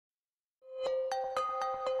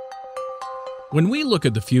When we look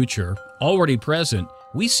at the future, already present,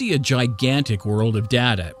 we see a gigantic world of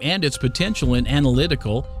data and its potential in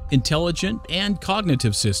analytical, intelligent, and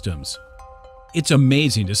cognitive systems. It's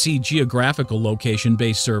amazing to see geographical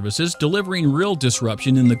location-based services delivering real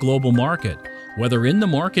disruption in the global market, whether in the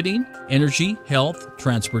marketing, energy, health,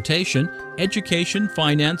 transportation, education,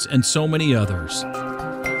 finance, and so many others.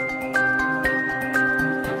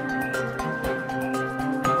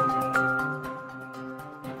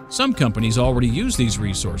 Some companies already use these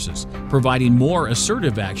resources, providing more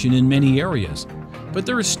assertive action in many areas, but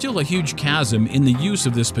there is still a huge chasm in the use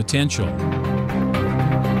of this potential.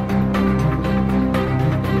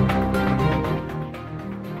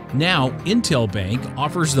 Now, IntelBank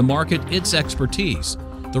offers the market its expertise,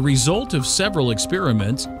 the result of several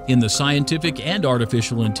experiments in the scientific and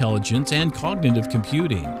artificial intelligence and cognitive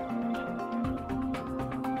computing.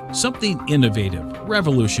 Something innovative,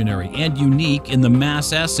 revolutionary, and unique in the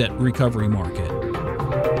mass asset recovery market.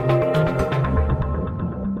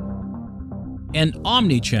 An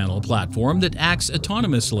omnichannel platform that acts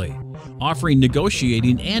autonomously, offering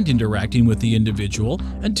negotiating and interacting with the individual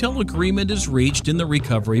until agreement is reached in the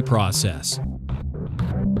recovery process.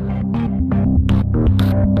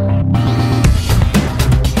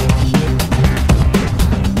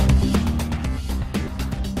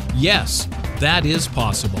 Yes, that is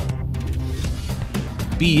possible.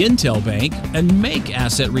 Be IntelBank and make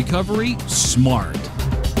asset recovery smart.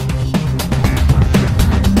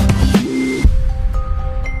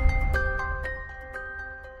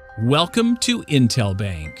 Welcome to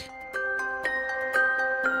IntelBank.